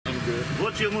good.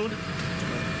 What's your mood?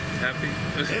 Happy.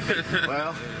 Happy?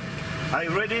 Well, are you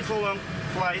ready for long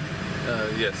flight?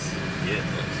 Yes. Yeah. Yes,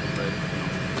 I'm ready.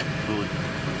 Good.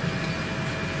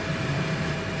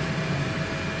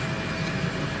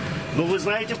 Ну, вы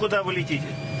знаете, куда вы летите?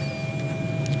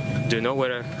 Do you know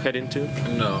where I'm heading to?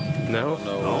 No. No?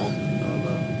 No.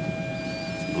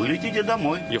 Вы летите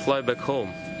домой. You fly back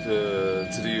home.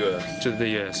 To the U.S. To the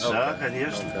US. Okay. Да,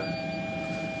 конечно.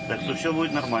 Okay. Так что все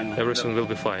будет нормально. Everything will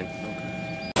be fine.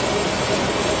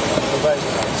 До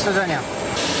свидания.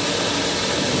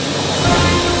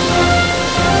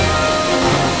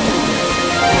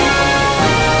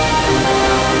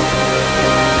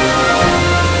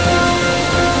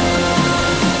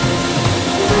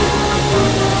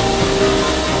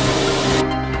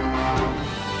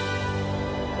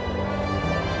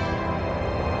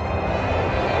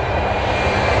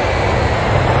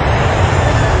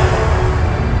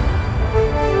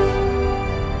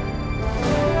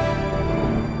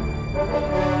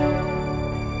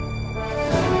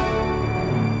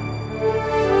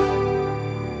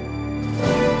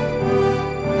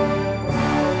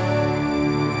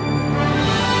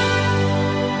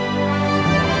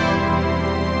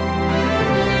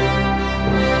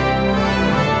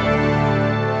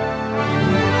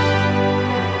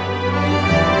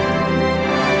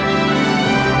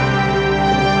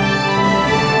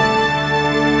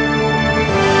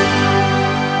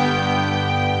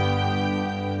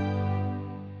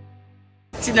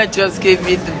 Tina just gave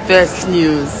me the best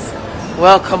news.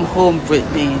 Welcome home,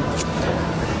 Brittney.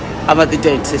 I'm at the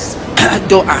dentist.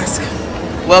 Don't ask.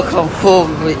 Welcome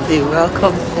home, Brittney.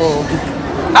 Welcome home.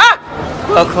 Ah!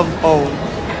 Welcome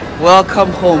home.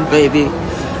 Welcome home, baby.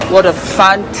 What a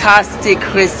fantastic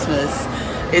Christmas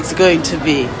it's going to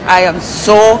be. I am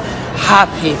so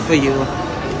happy for you.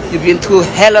 You've been through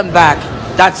hell and back.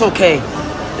 That's okay.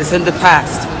 It's in the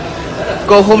past.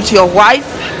 Go home to your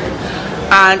wife.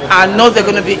 And I know they're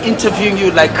going to be interviewing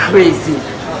you like crazy.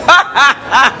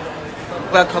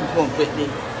 Welcome home, Brittney.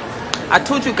 I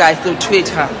told you guys they'll treat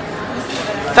her.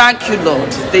 Thank you,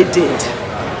 Lord. They did.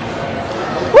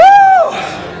 Woo!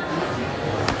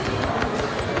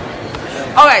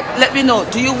 All right, let me know.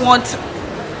 Do you want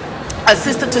a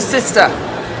sister to sister?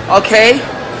 Okay?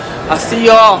 I'll see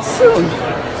you all soon.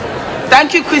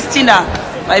 Thank you, Christina,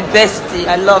 my bestie.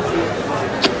 I love you.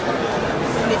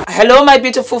 Hello, my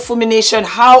beautiful Fumi Nation.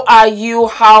 How are you?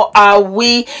 How are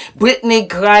we? Brittney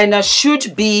Griner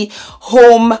should be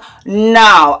home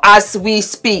now as we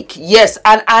speak. Yes,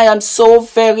 and I am so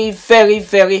very, very,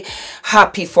 very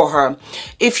happy for her.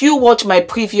 If you watch my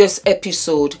previous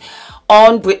episode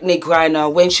on Brittney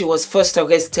Griner when she was first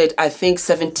arrested, I think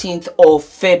 17th of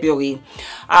February,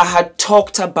 I had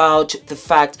talked about the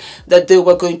fact that they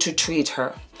were going to treat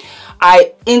her.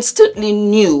 I instantly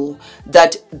knew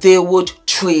that they would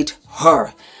treat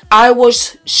her. I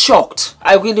was shocked.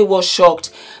 I really was shocked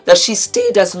that she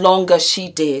stayed as long as she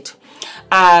did.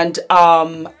 And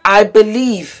I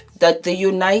believe that the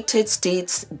United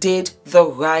States did the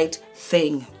right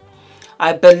thing.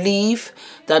 I believe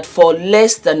that for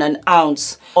less than an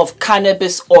ounce of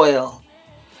cannabis oil,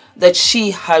 that she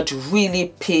had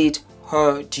really paid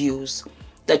her dues,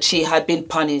 that she had been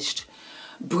punished.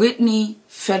 Brittney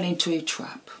fell into a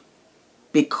trap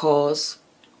because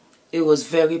it was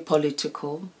very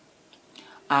political,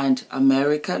 and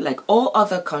America, like all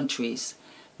other countries,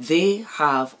 they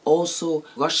have also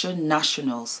Russian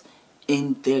nationals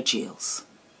in their jails.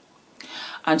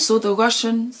 And so the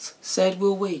Russians said,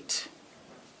 we'll wait.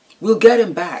 We'll get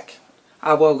him back,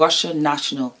 our Russian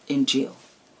national in jail.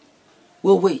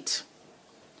 We'll wait,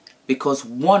 because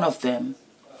one of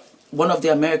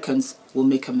the Americans will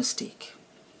make a mistake.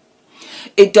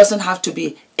 It doesn't have to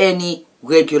be any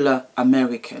regular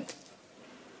American.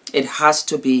 It has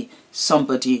to be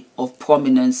somebody of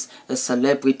prominence, a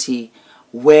celebrity,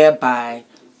 whereby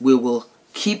we will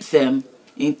keep them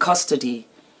in custody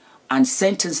and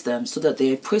sentence them so that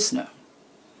they're a prisoner,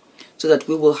 so that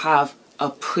we will have a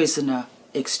prisoner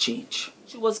exchange.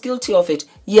 She was guilty of it,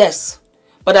 yes,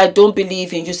 but I don't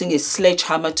believe in using a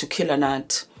sledgehammer to kill an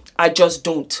ant. I just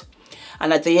don't.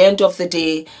 And at the end of the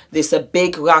day, there's a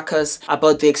big ruckus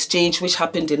about the exchange which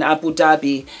happened in Abu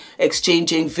Dhabi,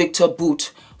 exchanging Victor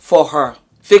Boot for her.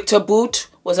 Victor Boot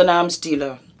was an arms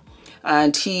dealer,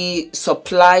 and he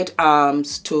supplied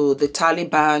arms to the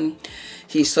Taliban.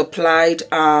 He supplied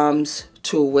arms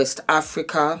to West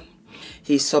Africa.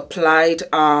 He supplied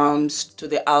arms to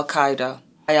the Al-Qaeda.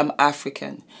 I am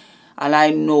African, and I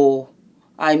know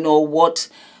what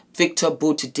Victor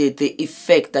Boot did, the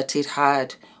effect that it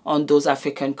had on those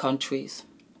African countries.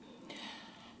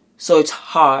 So it's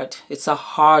hard. It's a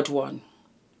hard one.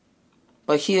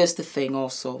 But here's the thing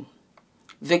also.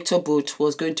 Victor Bout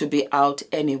was going to be out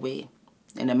anyway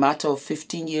in a matter of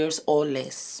 15 years or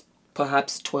less,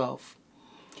 perhaps 12.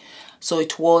 So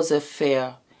it was a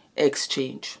fair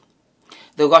exchange.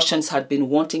 The Russians had been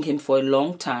wanting him for a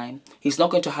long time. He's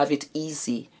not going to have it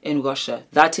easy in Russia.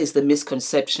 That is the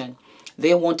misconception.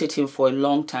 They wanted him for a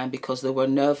long time because they were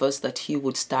nervous that he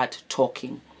would start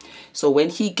talking. So when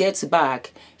he gets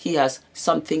back, he has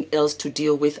something else to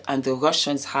deal with, and the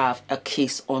Russians have a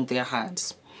case on their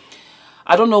hands.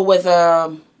 I don't know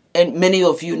whether, and many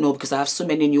of you know because I have so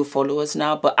many new followers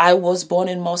now, but I was born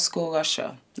in Moscow,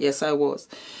 Russia. Yes, I was.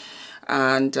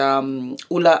 And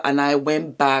Ula and I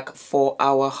went back for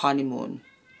our honeymoon.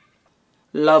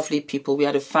 Lovely people. We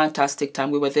had a fantastic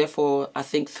time. We were there for, I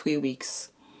think, 3 weeks.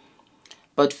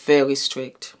 But very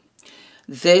strict.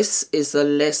 This is a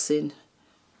lesson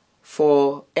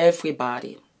for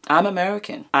everybody. I'm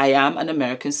American. I am an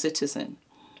American citizen.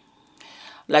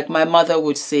 Like my mother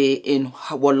would say in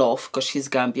Wolof, because she's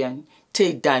Gambian,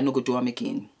 "Take die, no go do am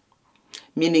again."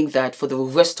 Meaning that for the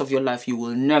rest of your life, you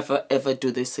will never ever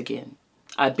do this again.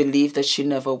 I believe that she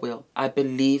never will. I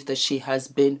believe that she has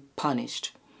been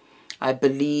punished. I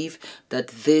believe that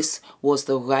this was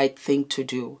the right thing to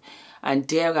do. And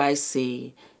dare I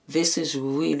say, this is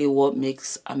really what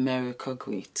makes America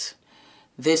great.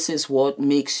 This is what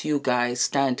makes you guys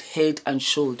stand head and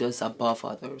shoulders above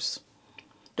others.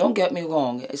 Don't get me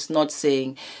wrong. It's not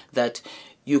saying that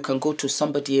you can go to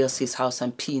somebody else's house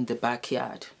and pee in the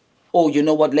backyard. Oh, you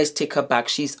know what? Let's take her back.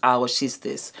 She's ours. She's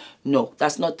this. No,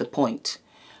 that's not the point.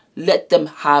 Let them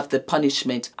have the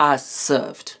punishment as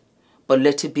served. But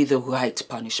let it be the right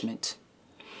punishment.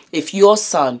 If your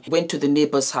son went to the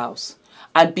neighbor's house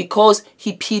and because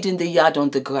he peed in the yard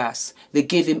on the grass, they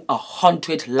gave him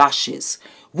 100 lashes,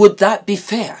 would that be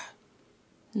fair?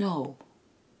 No,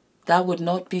 that would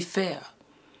not be fair.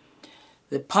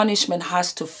 The punishment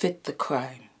has to fit the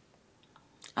crime.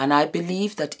 And I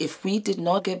believe that if we did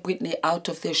not get Brittney out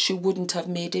of there, she wouldn't have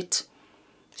made it.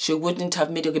 She wouldn't have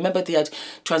made it. Remember, they had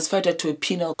transferred her to a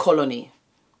penal colony.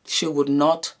 She would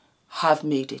not have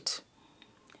made it.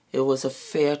 It was a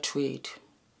fair trade.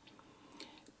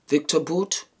 Victor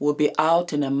Bout will be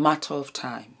out in a matter of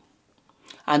time.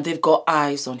 And they've got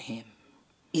eyes on him.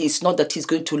 It's not that he's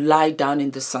going to lie down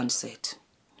in the sunset.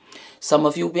 Some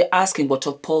of you will be asking, what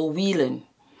of Paul Whelan,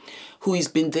 who has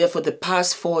been there for the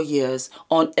past 4 years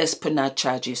on espionage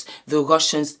charges? The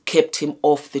Russians kept him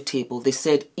off the table. They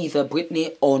said either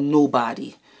Brittney or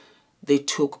nobody. They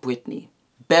took Brittney.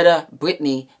 Better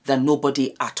Brittney than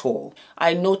nobody at all.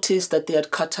 I noticed that they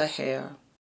had cut her hair.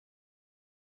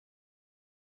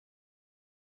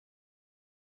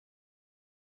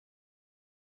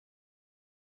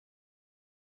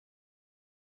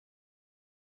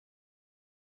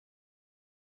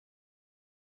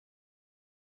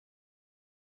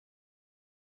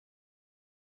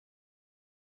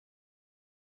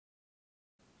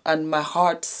 And my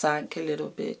heart sank a little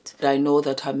bit. I know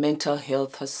that her mental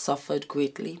health has suffered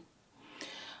greatly.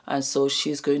 And so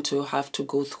she's going to have to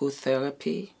go through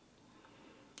therapy.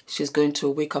 She's going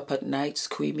to wake up at night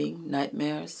screaming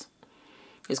nightmares.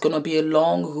 It's going to be a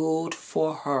long road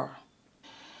for her.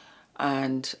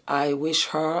 And I wish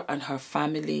her and her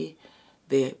family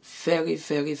the very,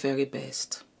 very, very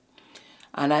best.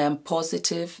 And I am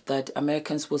positive that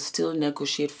Americans will still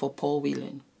negotiate for Paul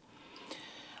Whelan.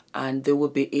 And they will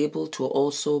be able to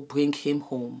also bring him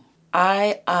home.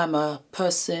 I am a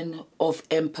person of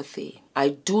empathy.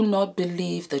 I do not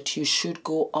believe that you should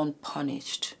go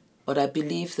unpunished, but I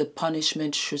believe the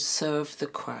punishment should serve the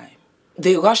crime.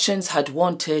 The Russians had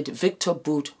wanted Victor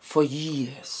Bout for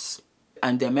years,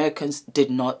 and the Americans did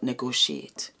not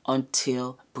negotiate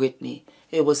until Brittney.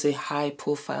 It was a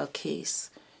high-profile case.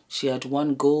 She had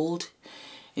won gold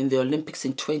in the Olympics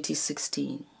in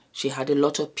 2016. She had a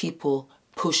lot of people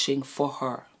pushing for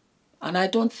her. And I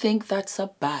don't think that's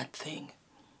a bad thing.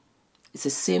 It's the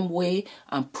same way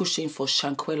I'm pushing for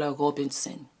Shanquella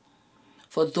Robinson.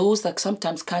 For those that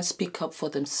sometimes can't speak up for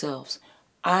themselves,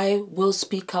 I will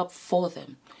speak up for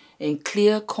them in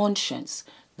clear conscience.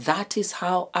 That is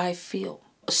how I feel.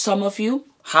 Some of you,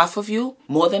 half of you,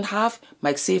 more than half,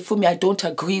 might say, Fumi, I don't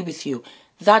agree with you.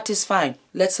 That is fine.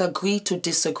 Let's agree to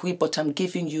disagree, but I'm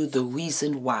giving you the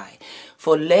reason why.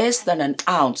 For less than an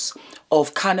ounce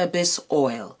of cannabis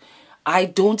oil, I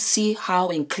don't see how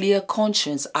in clear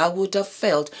conscience I would have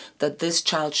felt that this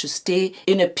child should stay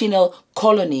in a penal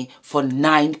colony for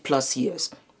 9+ years.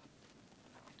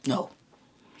 No.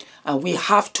 And we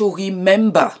have to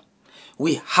remember,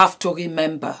 what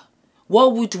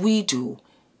would we do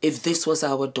if this was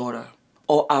our daughter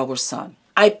or our son?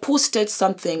 I posted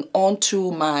something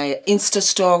onto my Insta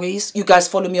stories. You guys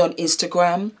follow me on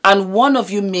Instagram. And one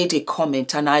of you made a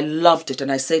comment and I loved it.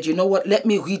 And I said, you know what? Let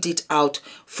me read it out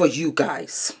for you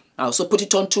guys. I also put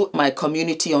it onto my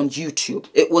community on YouTube.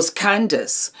 It was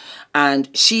Candace and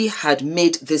she had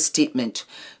made this statement.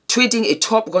 Trading a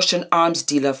top Russian arms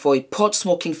dealer for a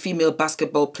pot-smoking female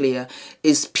basketball player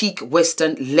is peak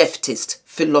Western leftist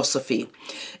philosophy.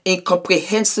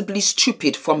 Incomprehensibly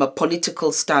stupid from a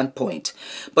political standpoint.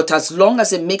 But as long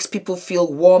as it makes people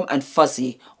feel warm and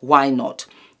fuzzy, why not?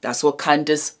 That's what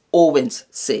Candace Owens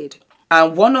said.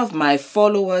 And one of my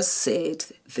followers said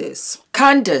this.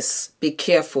 Candace, be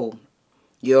careful.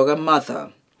 You're a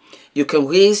mother. You can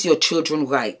raise your children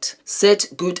right,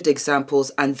 set good examples,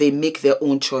 and they make their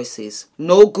own choices.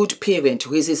 No good parent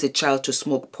raises a child to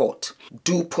smoke pot,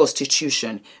 do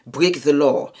prostitution, break the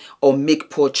law, or make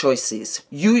poor choices.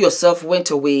 You yourself went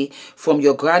away from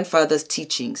your grandfather's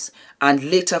teachings and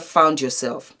later found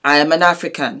yourself. I am an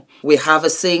African. We have a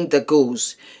saying that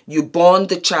goes, you born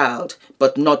the child,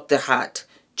 but not the heart.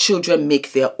 Children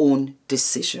make their own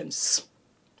decisions.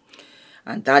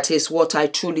 And that is what I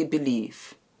truly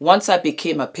believe. Once I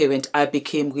became a parent, I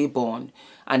became reborn,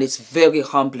 and it's very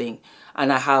humbling.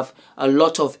 And I have a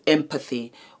lot of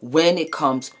empathy when it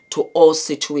comes to all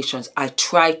situations. I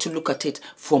try to look at it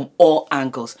from all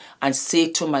angles and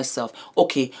say to myself,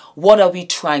 okay, what are we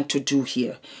trying to do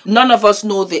here? None of us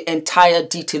know the entire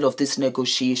detail of this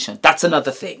negotiation. That's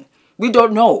another thing. We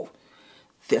don't know.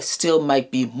 There still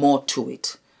might be more to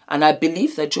it. And I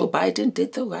believe that Joe Biden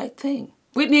did the right thing.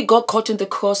 Brittney got caught in the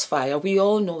crossfire. We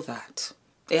all know that.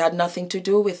 It had nothing to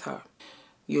do with her.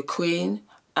 Ukraine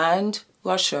and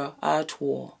Russia are at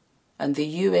war. And the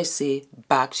USA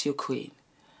backed Ukraine.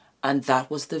 And that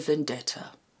was the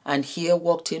vendetta. And here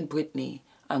walked in Brittney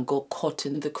and got caught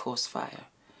in the crossfire.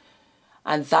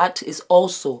 And that is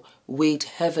also weighed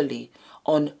heavily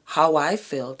on how I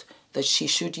felt that she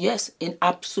should, yes, in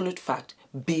absolute fact,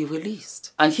 be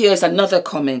released. And here's another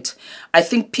comment. I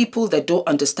think people that don't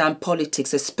understand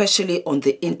politics, especially on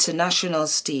the international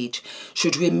stage,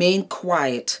 should remain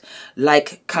quiet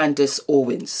like Candace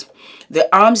Owens.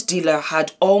 The arms dealer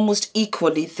had almost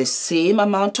equally the same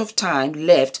amount of time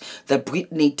left that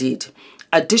Brittney did.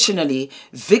 Additionally,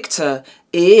 Victor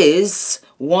is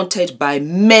wanted by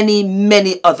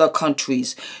many other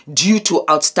countries due to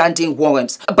outstanding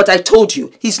warrants. But I told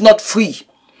you, he's not free.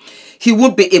 He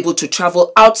won't be able to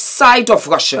travel outside of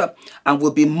Russia and will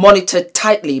be monitored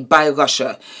tightly by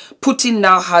Russia. Putin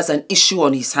now has an issue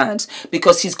on his hands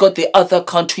because he's got the other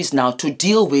countries now to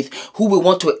deal with who will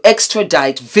want to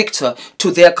extradite Victor to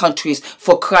their countries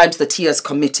for crimes that he has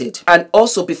committed. And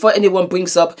also, before anyone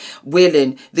brings up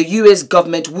Walden, the US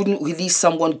government wouldn't release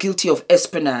someone guilty of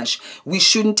espionage. We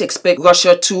shouldn't expect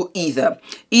Russia to either.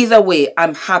 Either way,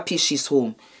 I'm happy she's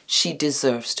home. She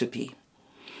deserves to be.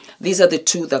 These are the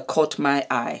two that caught my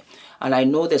eye. And I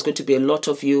know there's going to be a lot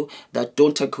of you that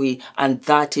don't agree, and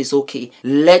that is okay.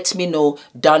 Let me know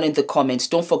down in the comments.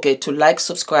 Don't forget to like,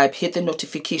 subscribe, hit the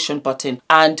notification button,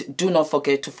 and do not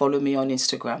forget to follow me on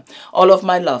Instagram. All of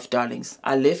my love, darlings.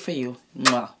 I live for you.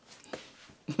 Mwah.